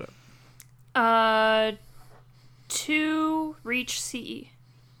thinking about it. 2 Reach CE.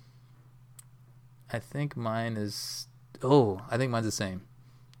 I think mine is... I think mine's the same.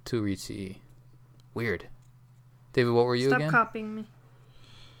 2 Reach CE. Weird. David, what were you again? Stop copying me.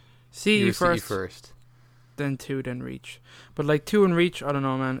 CE first. CE first. Then 2, then Reach. But 2 and Reach, I don't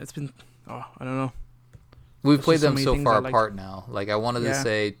know, man. It's been... I don't know. We've There's played just so them many so things far I like. apart now. I wanted to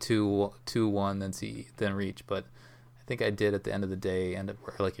say 2, 1, then CE, then Reach, but I think I did at the end of the day end up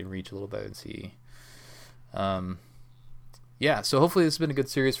in Reach a little better than CE. So hopefully this has been a good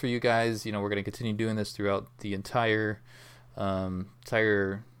series for you guys. We're going to continue doing this throughout the entire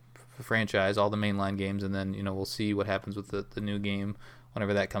franchise, all the mainline games, and then we'll see what happens with the new game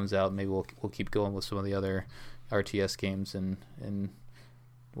whenever that comes out. Maybe we'll keep going with some of the other RTS games and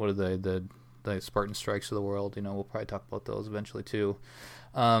what are the the Spartan Strikes of the world. We'll probably talk about those eventually too.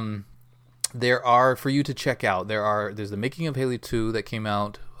 There are, for you to check out, there's the Making of Halo 2 that came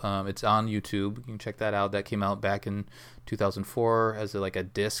out. It's on YouTube. You can check that out. That came out back in 2004 as a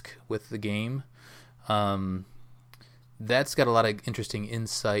disc with the game. That's got a lot of interesting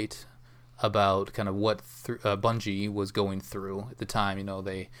insight about kind of what Bungie was going through at the time.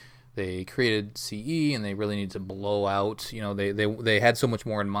 They created CE and they really needed to blow out. They had so much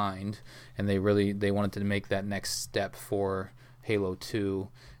more in mind, and they wanted to make that next step for Halo 2.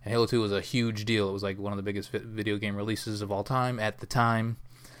 And Halo 2 was a huge deal. It was like one of the biggest video game releases of all time at the time.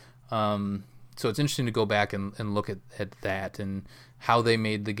 So it's interesting to go back and look at that and how they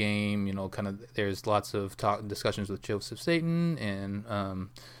made the game. There's lots of discussions with Joseph Staten and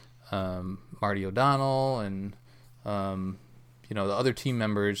Marty O'Donnell and the other team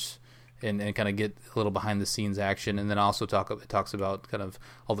members, and kind of get a little behind the scenes action. And then also it talks about kind of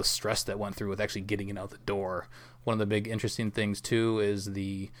all the stress that went through with actually getting it out the door. One of the big interesting things too is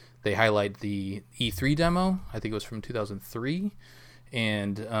they highlight the E3 demo. I think it was from 2003,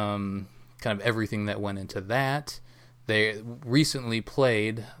 and kind of everything that went into that. They recently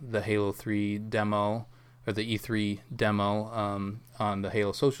played the Halo 3 demo, or the E3 demo, on the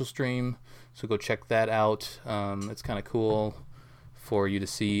Halo social stream, so go check that out. It's kind of cool for you to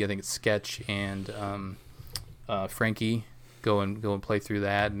see. I think it's Sketch and Frankie go and play through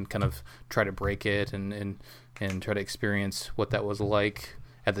that and kind of try to break it and try to experience what that was like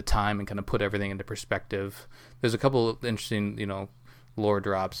at the time and kind of put everything into perspective. There's a couple of interesting, lore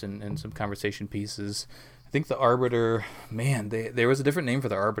drops and some conversation pieces. I think the Arbiter, man, there was a different name for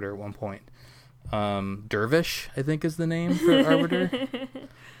the Arbiter at one point. Dervish, I think, is the name for Arbiter.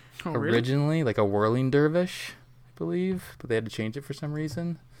 Oh, really? Originally, like a whirling dervish, I believe, but they had to change it for some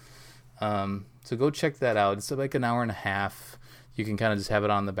reason. So go check that out. It's like an hour and a half. You can kind of just have it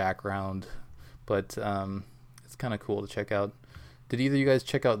on the background, but it's kind of cool to check out. Did either of you guys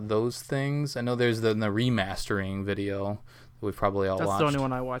check out those things? I know there's the remastering video that we've probably all watched. That's the only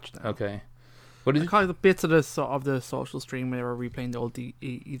one I watched now. Okay. What did I caught the bits of the social stream when they were replaying the old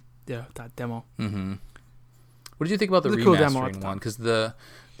that demo. Mm-hmm. What did you think about the remastering one? Because the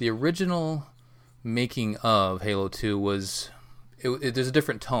original making of Halo 2 was there's a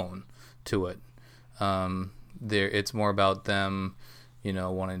different tone to it. It's more about them,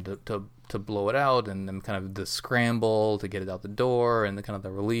 wanting to blow it out, and then kind of the scramble to get it out the door, and the kind of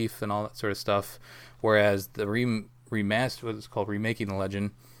the relief and all that sort of stuff. Whereas the remaster, what it's called, Remaking the Legend,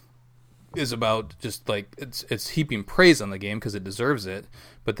 is about just like it's heaping praise on the game because it deserves it,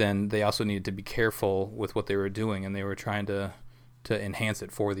 but then they also needed to be careful with what they were doing, and they were trying to enhance it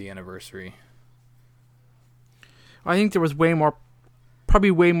for the anniversary. I think there was way more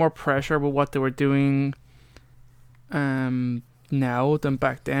pressure with what they were doing now than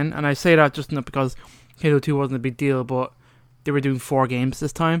back then. And I say that just not because Halo 2 wasn't a big deal, but they were doing 4 games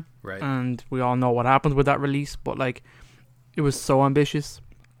this time. Right. And we all know what happened with that release, but it was so ambitious.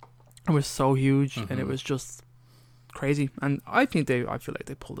 It was so huge, and it was just crazy. And I feel like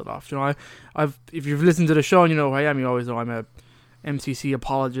they pulled it off. If you've listened to the show and you know who I am, you always know I'm a MCC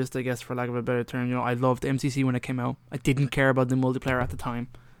apologist, I guess, for lack of a better term. I loved MCC when it came out. I didn't care about the multiplayer at the time.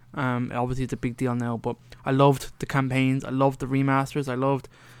 Obviously it's a big deal now, but I loved the campaigns. I loved the remasters. I loved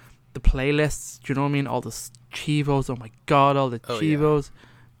the playlists. Do you know what I mean? All the Chivos. Oh my god, all the Chivos. Yeah.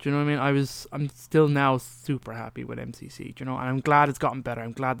 Do you know what I mean? I'm still now super happy with MCC. And I'm glad it's gotten better.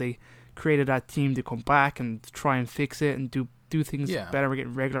 I'm glad they created that team to come back and try and fix it and do things better. We're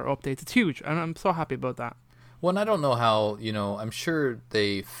getting regular updates. It's huge, and I'm so happy about that. Well, and I don't know how, I'm sure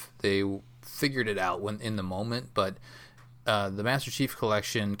they figured it out when in the moment, but the Master Chief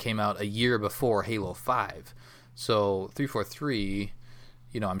Collection came out a year before Halo 5. So 343,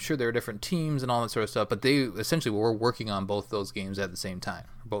 I'm sure there are different teams and all that sort of stuff, but they essentially were working on both those games at the same time,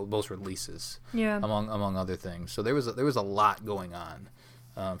 both releases, among other things. So there was a lot going on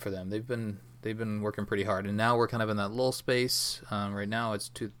for them. They've been working pretty hard, and now we're kind of in that lull space. Right now it's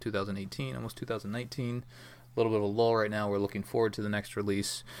 2018, almost 2019. A little bit of a lull right now. We're looking forward to the next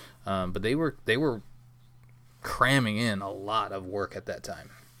release, but they were cramming in a lot of work at that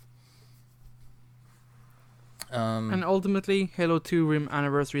time. And ultimately, Halo 2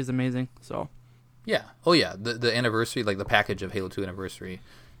 Anniversary is amazing. So, yeah, the anniversary, like the package of Halo 2 Anniversary,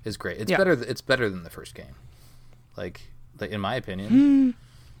 is great. It's better. It's better than the first game. Like in my opinion.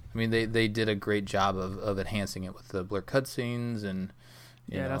 I mean, they did a great job of enhancing it with the blur cutscenes and.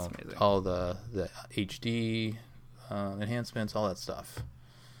 That's amazing. All the HD enhancements, all that stuff.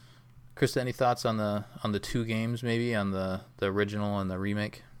 Krista, any thoughts on the 2 games, maybe on the original and the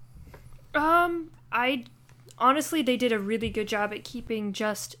remake? I honestly, they did a really good job at keeping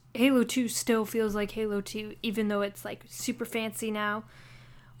just Halo 2 still feels like Halo 2, even though it's like super fancy now.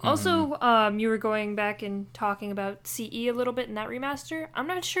 Also, you were going back and talking about CE a little bit in that remaster. I'm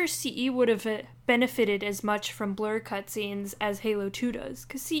not sure CE would have benefited as much from blur cutscenes as Halo 2 does,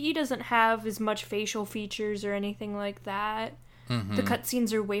 because CE doesn't have as much facial features or anything like that. The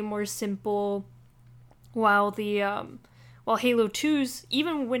cutscenes are way more simple, while Halo 2's,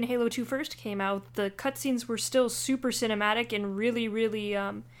 even when Halo 2 first came out, the cutscenes were still super cinematic and really, really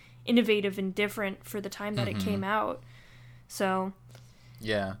innovative and different for the time that it came out. So...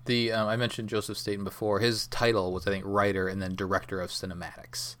 Yeah, I mentioned Joseph Staten before. His title was, I think, writer and then director of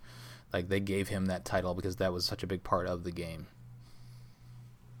cinematics. Like, they gave him that title because that was such a big part of the game.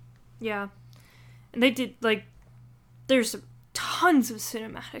 Yeah. And they did, like, there's tons of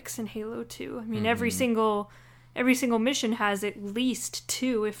cinematics in Halo 2. I mean, every single mission has at least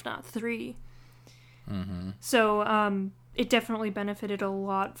 2, if not 3. So, it definitely benefited a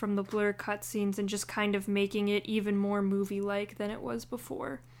lot from the blur cutscenes and just kind of making it even more movie-like than it was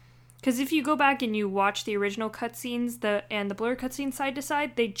before. Because if you go back and you watch the original cutscenes and the blur cutscenes side to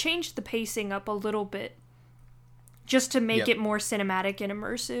side, they changed the pacing up a little bit just to make it more cinematic and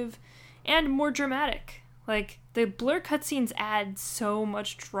immersive and more dramatic. Like, the blur cutscenes add so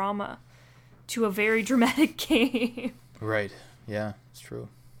much drama to a very dramatic game. Right. Yeah, it's true.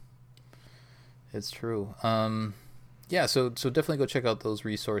 It's true. Yeah, so definitely go check out those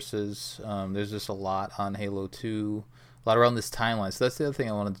resources. There's just a lot on Halo 2, a lot around this timeline. So that's the other thing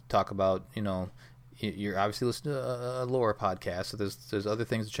I wanted to talk about. You know, you're obviously listening to a lore podcast, so there's other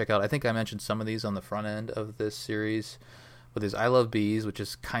things to check out. I think I mentioned some of these on the front end of this series, but there's I Love Bees, which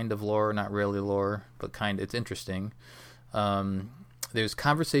is kind of lore, not really lore, but it's interesting. There's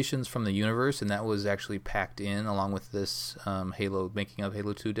Conversations from the Universe, and that was actually packed in along with this making of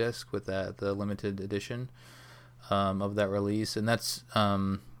Halo 2 disc with the limited edition. Of that release, and that's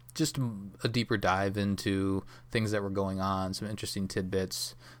just a deeper dive into things that were going on, some interesting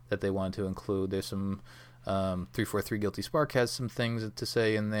tidbits that they wanted to include. There's some 343 Guilty Spark has some things to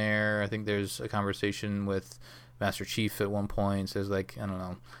say in there. I think there's a conversation with Master Chief at one point. So there's like, I don't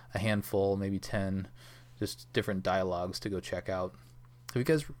know, a handful, maybe 10, just different dialogues to go check out. Have you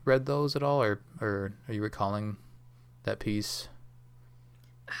guys read those at all, or are you recalling that piece?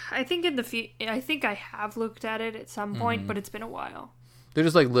 I think I think I have looked at it at some point, but it's been a while. They're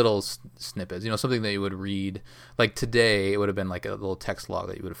just like little snippets, something that you would read. Like today, it would have been like a little text log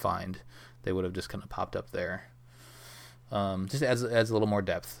that you would find. They would have just kind of popped up there. Just adds a little more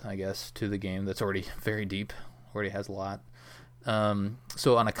depth, I guess, to the game that's already very deep. Already has a lot.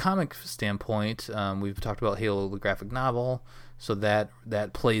 So on a comic standpoint, we've talked about Halo the graphic novel, so that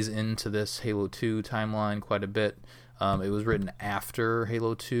plays into this Halo 2 timeline quite a bit. It was written after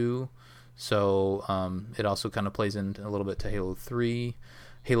Halo 2, so it also kind of plays in a little bit to Halo 3.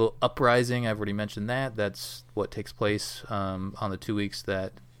 Halo Uprising, I've already mentioned that. That's what takes place on the 2 weeks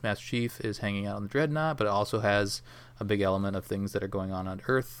that Master Chief is hanging out on the Dreadnought, but it also has a big element of things that are going on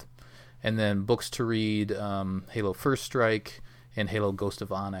Earth. And then books to read, Halo First Strike and Halo Ghost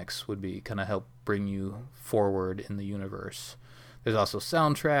of Onyx would be kind of help bring you forward in the universe. There's also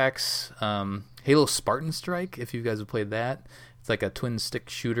soundtracks. Halo Spartan Strike, if you guys have played that. It's like a twin stick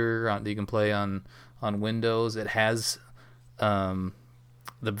shooter that you can play on Windows. It has the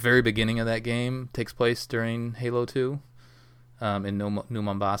very beginning of that game takes place during Halo 2 in New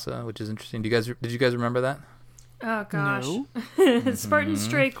Mombasa, which is interesting. Did you guys remember that? Oh gosh. No. Spartan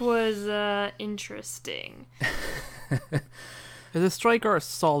Strike was interesting. Is it Strike or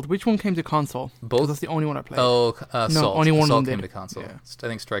Assault? Which one came to console? Both. That's the only one I played. Oh, Assault. No, only one Assault of them came did. to console. Yeah. I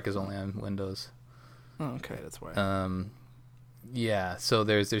think Strike is only on Windows. Oh, okay, that's why. Yeah, so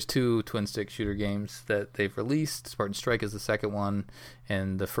there's 2 twin stick shooter games that they've released. Spartan Strike is the second one,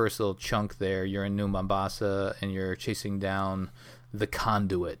 and the first little chunk there, you're in New Mombasa and you're chasing down the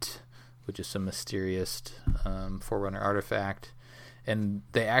Conduit, which is some mysterious Forerunner artifact, and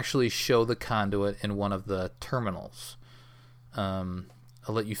they actually show the Conduit in one of the terminals. I'll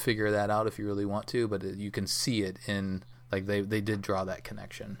let you figure that out if you really want to, but you can see it in, like, they did draw that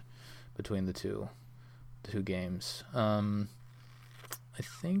connection between the two games. I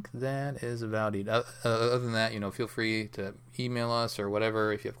think that is about it. Other than that, feel free to email us or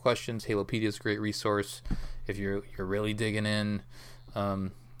whatever if you have questions. Halopedia is a great resource if you're really digging in.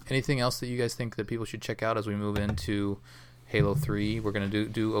 Anything else that you guys think that people should check out as we move into Halo 3? We're going to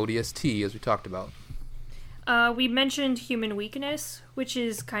do ODST as we talked about. We mentioned Human Weakness, which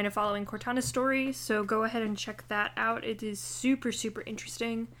is kind of following Cortana's story, so go ahead and check that out. It is super, super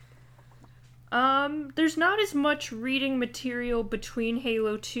interesting. There's not as much reading material between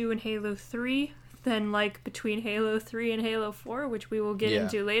Halo 2 and Halo 3. than like between Halo 3 and Halo 4, which we will get Yeah.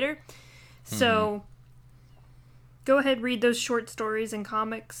 into later. So go ahead, read those short stories and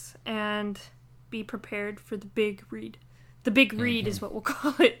comics, and be prepared for the big read. The big read is what we'll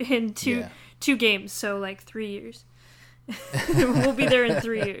call it in two games, so like 3 years. We'll be there in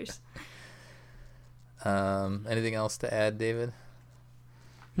 3 years. Anything else to add, David?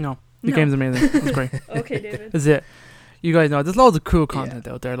 No. The game's amazing. It's great. Okay, David. That's it. You guys know there's loads of cool content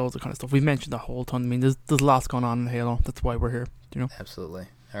out there, loads of kind of stuff. We've mentioned a whole ton. I mean, there's lots going on in Halo. That's why we're here. You know. Absolutely.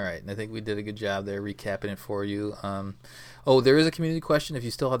 All right, and I think we did a good job there recapping it for you. There is a community question. If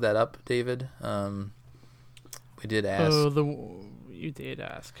you still have that up, David, we did ask. You did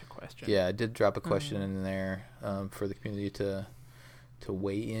ask a question. Yeah, I did drop a question in there for the community to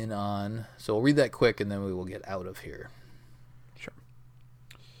weigh in on. So we'll read that quick, and then we will get out of here. Sure.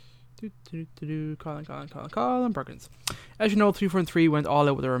 Colin Perkins. As you know, 343 went all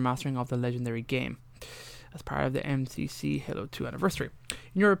out with a remastering of the legendary game as part of the MCC Halo 2 anniversary.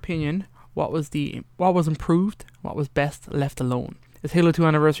 In your opinion, what was improved? What was best left alone? Is Halo 2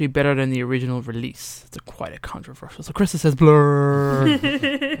 anniversary better than the original release? It's quite a controversial. So Krista says Blur,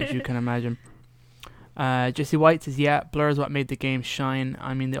 as you can imagine. Jesse White says, yeah, Blur is what made the game shine.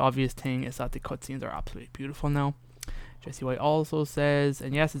 I mean, the obvious thing is that the cutscenes are absolutely beautiful now. Jesse White also says,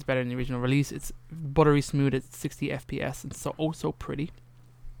 and yes, it's better than the original release. It's buttery smooth at 60 FPS and so pretty.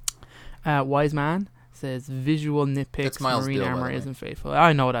 Wise Man says, visual nitpicks, marine Dill, armor isn't faithful.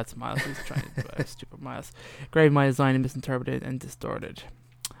 I know that's Miles. He's trying to stupid Miles. Grave my design and misinterpreted and distorted.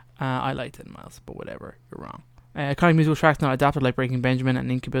 I liked it, Miles, but whatever. You're wrong. Iconic musical tracks not adapted like Breaking Benjamin and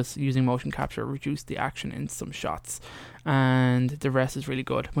Incubus using motion capture reduced the action in some shots. And the rest is really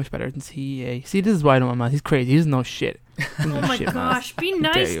good. Much better than CEA. See, this is why I don't want Miles. He's crazy. He doesn't know shit. Oh my shit, gosh. Miles. Be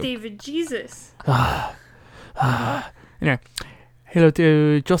nice, David. Jesus. Anyway. Halo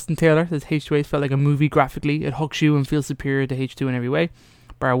 2, Justin Taylor says H2A felt like a movie graphically. It hooks you and feels superior to H2 in every way.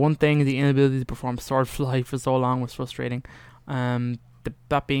 Bar one thing, the inability to perform Swordfly for so long was frustrating.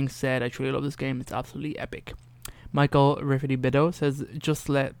 That being said, I truly love this game. It's absolutely epic. Michael Riffety Bido says, just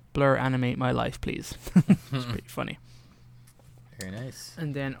let Blur animate my life, please. It's pretty funny. Very nice.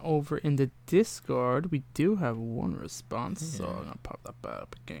 And then over in the Discord, we do have one response. So I'm going to pop that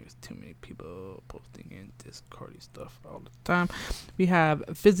up again. There's too many people posting in Discordy stuff all the time. We have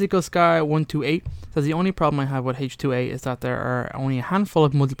Physical Sky 128 says, the only problem I have with H2A is that there are only a handful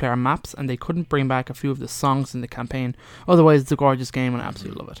of multiplayer maps and they couldn't bring back a few of the songs in the campaign. Otherwise, it's a gorgeous game and I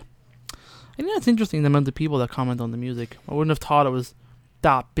absolutely love it. I think it's interesting the amount of people that comment on the music. I wouldn't have thought it was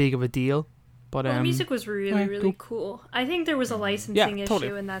that big of a deal. But the music was really cool. I think there was a licensing issue,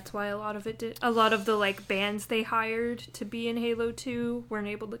 totally. and that's why a lot of the like bands they hired to be in Halo 2 weren't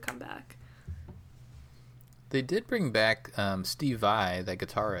able to come back. They did bring back Steve Vai, that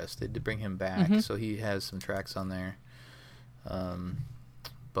guitarist. They did bring him back, so he has some tracks on there.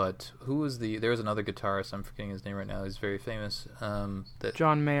 But who was there was another guitarist, I'm forgetting his name right now, he's very famous.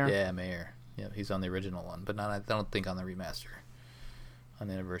 John Mayer. Yeah, Mayer. Yeah, he's on the original one, but I don't think on the remaster, on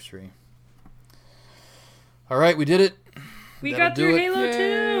the anniversary. All right, we did it. We got through Halo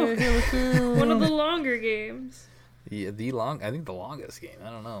 2. Halo 2. One of the longer games. Yeah, I think the longest game. I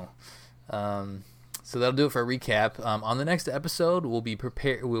don't know. So that'll do it for a recap. On the next episode, we'll be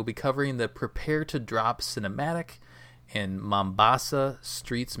covering the Prepare to Drop cinematic and Mombasa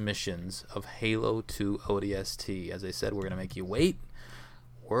Streets missions of Halo 2 ODST. As I said, we're going to make you wait.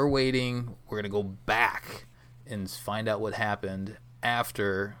 We're waiting. We're going to go back and find out what happened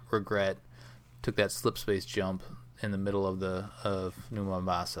after Regret took that slipspace jump in the middle of New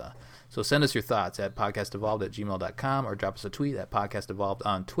Mombasa. So send us your thoughts at podcastevolved@gmail.com or drop us a tweet at podcastevolved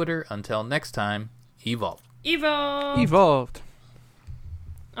on Twitter. Until next time, evolve. Evolve. Evolved.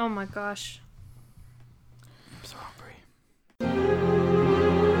 Oh my gosh.